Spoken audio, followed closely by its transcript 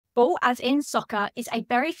Football, as in soccer, is a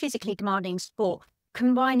very physically demanding sport,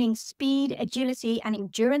 combining speed, agility, and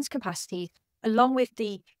endurance capacities, along with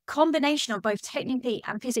the combination of both technically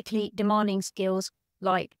and physically demanding skills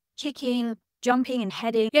like kicking, jumping, and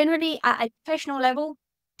heading. Generally, at a professional level,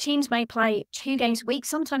 teams may play 2 games a week,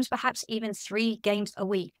 sometimes perhaps even 3 games a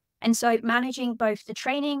week. And so, managing both the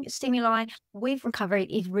training stimuli with recovery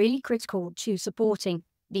is really critical to supporting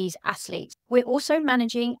these athletes. We're also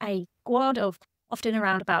managing a squad of often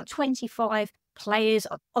around about 25 players,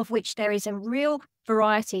 of which there is a real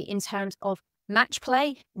variety in terms of match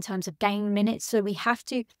play, in terms of game minutes. So we have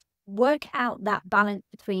to work out that balance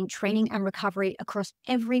between training and recovery across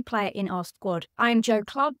every player in our squad. I am Jo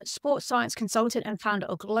Clubb, sports science consultant and founder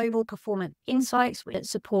of Global Performance Insights, which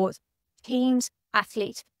supports teams,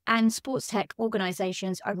 athletes, and sports tech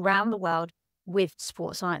organizations around the world with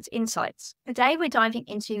sports science insights. Today, we're diving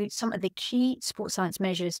into some of the key sports science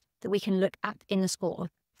measures that we can look at in the sport of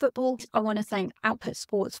football. I want to thank Output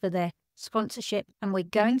Sports for their sponsorship, and we're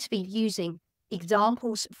going to be using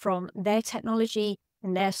examples from their technology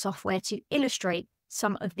and their software to illustrate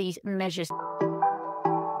some of these measures.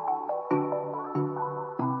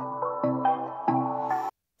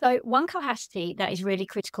 So one capacity that is really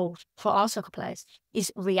critical for our soccer players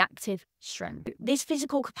is reactive strength. This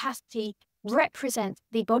physical capacity represents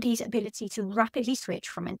the body's ability to rapidly switch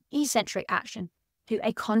from an eccentric action to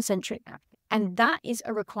a concentric action. And that is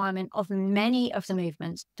a requirement of many of the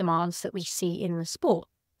movements demands that we see in the sport,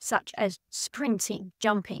 such as sprinting,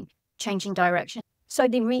 jumping, changing direction. So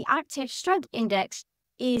the reactive strength index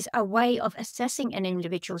is a way of assessing an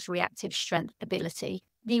individual's reactive strength ability.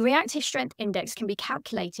 The reactive strength index can be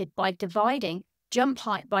calculated by dividing jump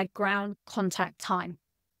height by ground contact time.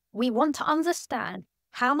 We want to understand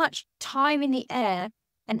how much time in the air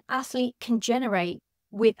an athlete can generate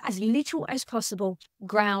with as little as possible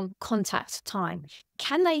ground contact time.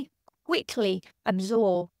 Can they quickly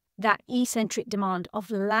absorb that eccentric demand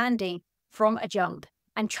of landing from a jump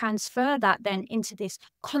and transfer that then into this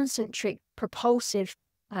concentric propulsive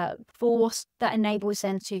force that enables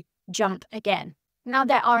them to jump again? Now,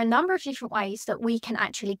 there are a number of different ways that we can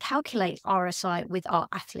actually calculate RSI with our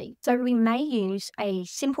athletes. So we may use a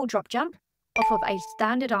simple drop jump off of a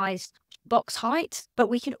standardized box height, but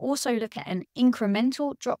we can also look at an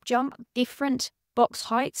incremental drop jump. Different box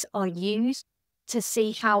heights are used to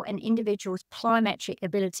see how an individual's plyometric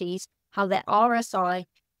abilities, how their RSI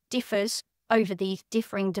differs over these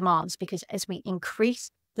differing demands, because as we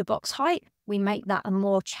increase the box height, we make that a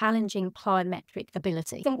more challenging plyometric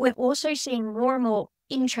ability. So we're also seeing more and more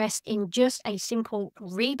interest in just a simple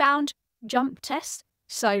rebound jump test.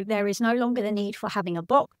 So there is no longer the need for having a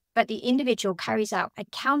box, but the individual carries out a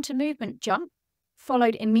counter movement jump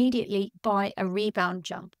followed immediately by a rebound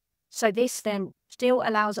jump. So this then still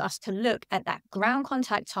allows us to look at that ground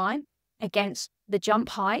contact time against the jump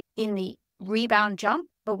height in the rebound jump,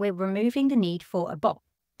 but we're removing the need for a box.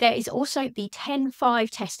 There is also the 10-5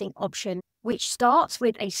 testing option, which starts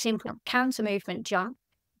with a simple counter movement jump,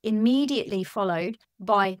 immediately followed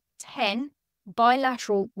by 10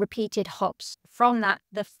 bilateral repeated hops. From that,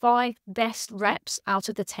 the 5 best reps out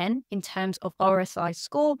of the 10 in terms of RSI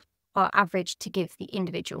score are averaged to give the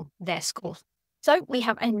individual their score. So we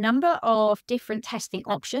have a number of different testing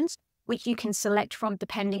options, which you can select from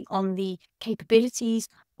depending on the capabilities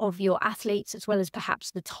of your athletes, as well as perhaps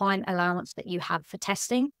the time allowance that you have for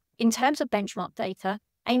testing. In terms of benchmark data,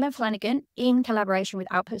 Eamon Flanagan, in collaboration with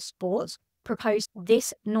Output Sports, proposed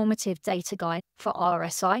this normative data guide for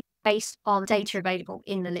RSI based on data available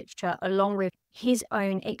in the literature, along with his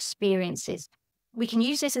own experiences. We can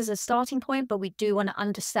use this as a starting point, but we do want to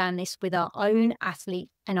understand this with our own athlete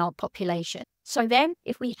and our population. So then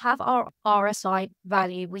if we have our RSI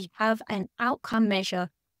value, we have an outcome measure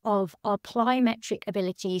of our plyometric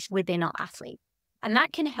abilities within our athlete. And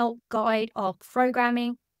that can help guide our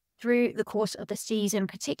programming through the course of the season,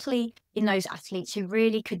 particularly in those athletes who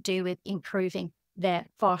really could do with improving their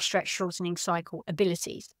fast stretch shortening cycle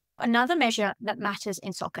abilities. Another measure that matters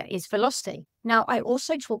in soccer is velocity. Now, I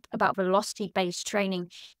also talked about velocity-based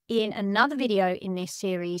training in another video in this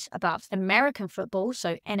series about American football,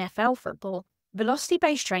 so NFL football.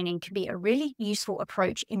 Velocity-based training can be a really useful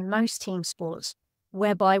approach in most team sports,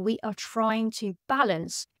 whereby we are trying to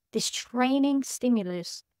balance this training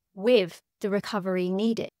stimulus with the recovery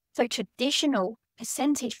needed. So traditional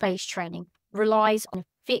percentage-based training relies on a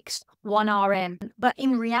fixed 1 RM, but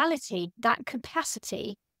in reality, that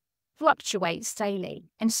capacity fluctuates daily.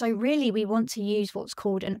 And so really we want to use what's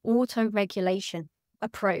called an auto-regulation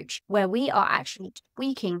approach, where we are actually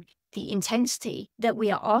tweaking the intensity that we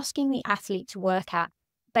are asking the athlete to work at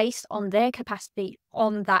based on their capacity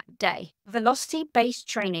on that day. Velocity-based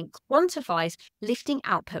training quantifies lifting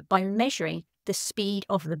output by measuring the speed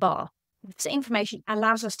of the bar. This information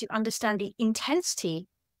allows us to understand the intensity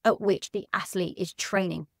at which the athlete is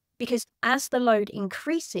training, because as the load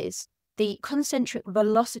increases, the concentric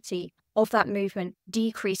velocity of that movement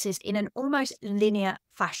decreases in an almost linear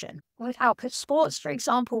fashion. With output sports, for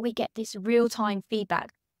example, we get this real-time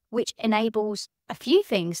feedback, which enables a few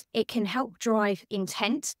things. It can help drive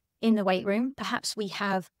intent in the weight room. Perhaps we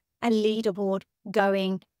have a leaderboard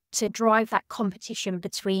going to drive that competition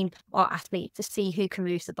between our athletes to see who can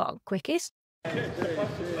move the bar quickest. There's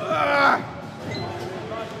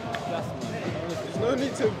no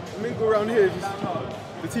need to mingle around here.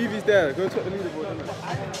 The TV's there. Go check the leaderboard.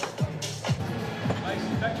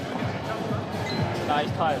 Nah,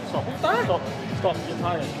 he's tired. Stop. You're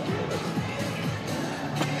tired.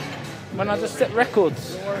 Man, I just set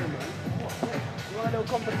records. Don't worry, man. You want a little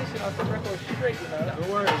competition? I'll set records straight, you know. Don't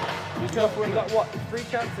worry. Be careful, we've got what? 3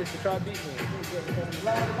 chances to try and beat me.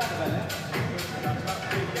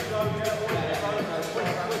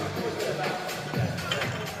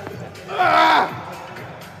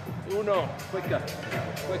 Uno, quicker.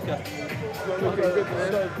 Looking good,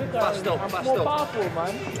 man. Fast up. I'm more powerful,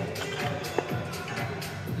 man.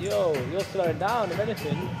 Yo, you're slowing down, if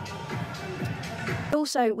anything.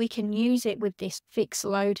 Also, we can use it with this fixed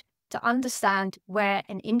load to understand where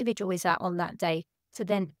an individual is at on that day, to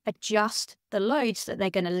then adjust the loads that they're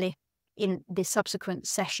going to lift in the subsequent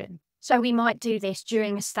session. So we might do this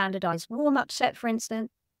during a standardized warm-up set, for instance,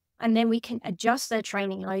 and then we can adjust their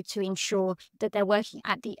training load to ensure that they're working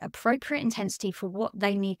at the appropriate intensity for what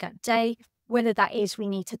they need that day, whether that is we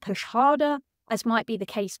need to push harder, as might be the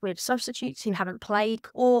case with substitutes who haven't played,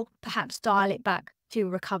 or perhaps dial it back to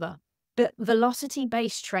recover. But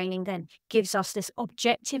velocity-based training then gives us this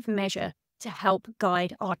objective measure to help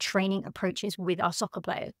guide our training approaches with our soccer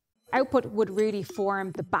players. Output would really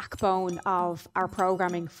form the backbone of our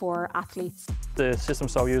programming for athletes. The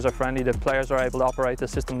system's so user-friendly that players are able to operate the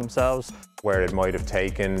system themselves. Where it might have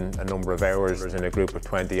taken a number of hours in a group of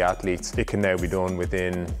 20 athletes, it can now be done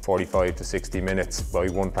within 45 to 60 minutes by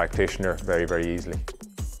one practitioner very, very easily.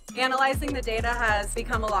 Analyzing the data has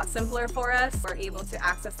become a lot simpler for us. We're able to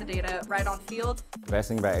access the data right on field. The best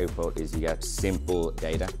thing about Output is you get simple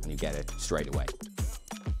data and you get it straight away.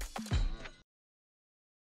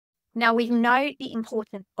 Now, we know the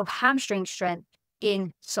importance of hamstring strength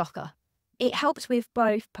in soccer. It helps with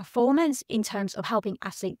both performance in terms of helping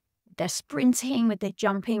athletes with their sprinting, with their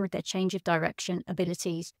jumping, with their change of direction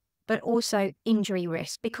abilities, but also injury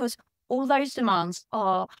risk, because all those demands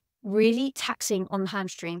are really taxing on the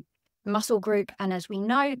hamstring muscle group. And as we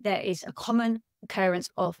know, there is a common occurrence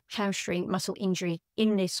of hamstring muscle injury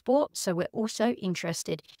in this sport. So we're also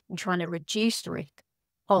interested in trying to reduce the risk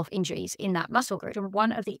of injuries in that muscle group. And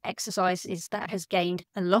one of the exercises that has gained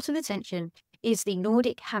a lot of attention is the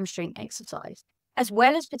Nordic hamstring exercise, as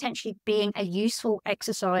well as potentially being a useful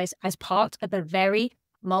exercise as part of a very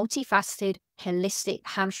multifaceted, holistic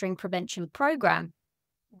hamstring prevention program.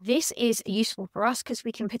 This is useful for us because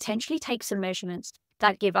we can potentially take some measurements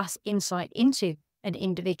that give us insight into an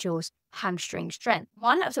individual's hamstring strength.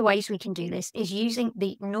 One of the ways we can do this is using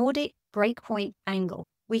the Nordic breakpoint angle.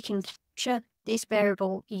 We can capture this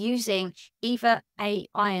variable using either a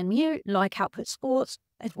IMU like Output Sports,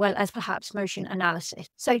 as well as perhaps motion analysis.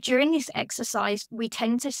 So during this exercise, we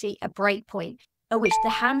tend to see a breakpoint at which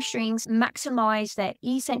the hamstrings maximize their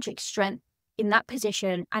eccentric strength in that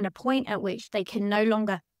position, and a point at which they can no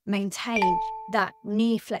longer maintain that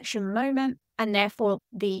knee flexion moment, and therefore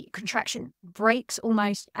the contraction breaks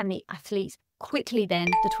almost, and the athlete quickly then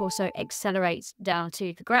the torso accelerates down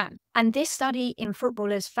to the ground. And this study in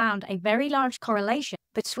footballers found a very large correlation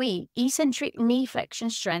between eccentric knee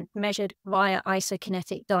flexion strength measured via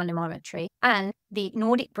isokinetic dynamometry and the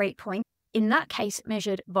Nordic breakpoint, in that case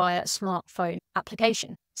measured via smartphone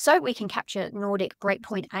application. So we can capture Nordic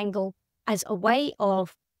breakpoint angle as a way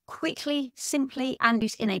of quickly, simply, and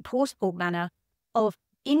in a portable manner of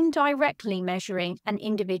indirectly measuring an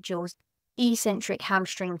individual's eccentric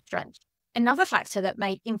hamstring strength. Another factor that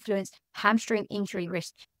may influence hamstring injury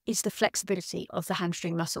risk is the flexibility of the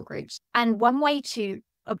hamstring muscle groups. And one way to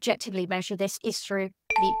objectively measure this is through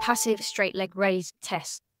the passive straight leg raise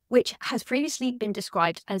test, which has previously been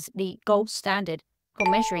described as the gold standard for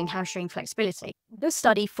measuring hamstring flexibility. The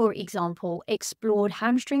study, for example, explored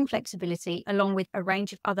hamstring flexibility along with a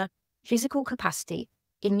range of other physical capacity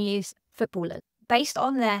in youth footballers. Based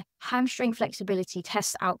on their hamstring flexibility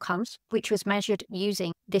test outcomes, which was measured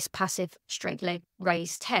using this passive straight leg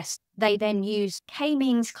raise test, they then used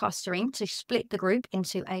k-means clustering to split the group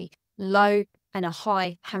into a low and a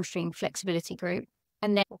high hamstring flexibility group,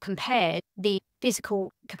 and then compared the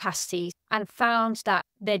physical capacities and found that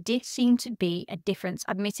there did seem to be a difference,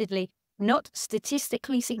 admittedly not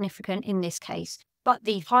statistically significant in this case, but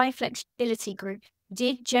the high flexibility group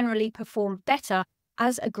did generally perform better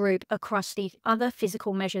as a group across these other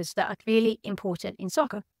physical measures that are really important in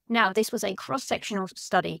soccer. Now, this was a cross-sectional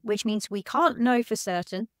study, which means we can't know for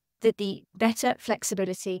certain that the better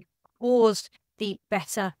flexibility caused the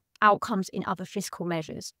better outcomes in other physical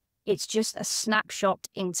measures. It's just a snapshot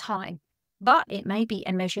in time, but it may be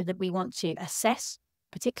a measure that we want to assess,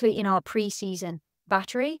 particularly in our pre-season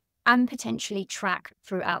battery, and potentially track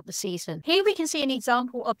throughout the season. Here we can see an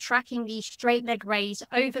example of tracking the straight leg raise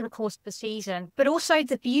over the course of the season, but also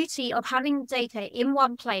the beauty of having data in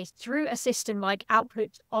one place through a system like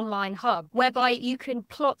Output Online Hub, whereby you can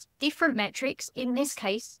plot different metrics. In this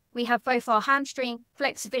case, we have both our hamstring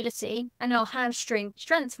flexibility and our hamstring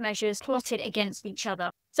strength measures plotted against each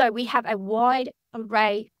other. So we have a wide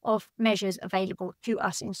array of measures available to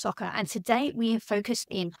us in soccer. And today we have focused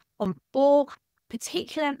in on 4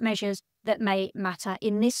 particular measures that may matter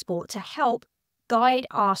in this sport to help guide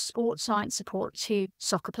our sports science support to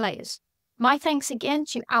soccer players. My thanks again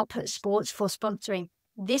to Output Sports for sponsoring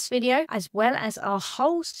this video, as well as our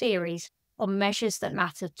whole series on measures that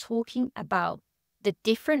matter, talking about the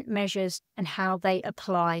different measures and how they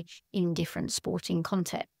apply in different sporting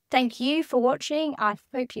contexts. Thank you for watching. I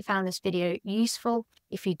hope you found this video useful.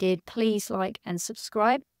 If you did, please like and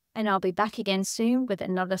subscribe, and I'll be back again soon with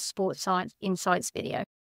another Sports Science Insights video.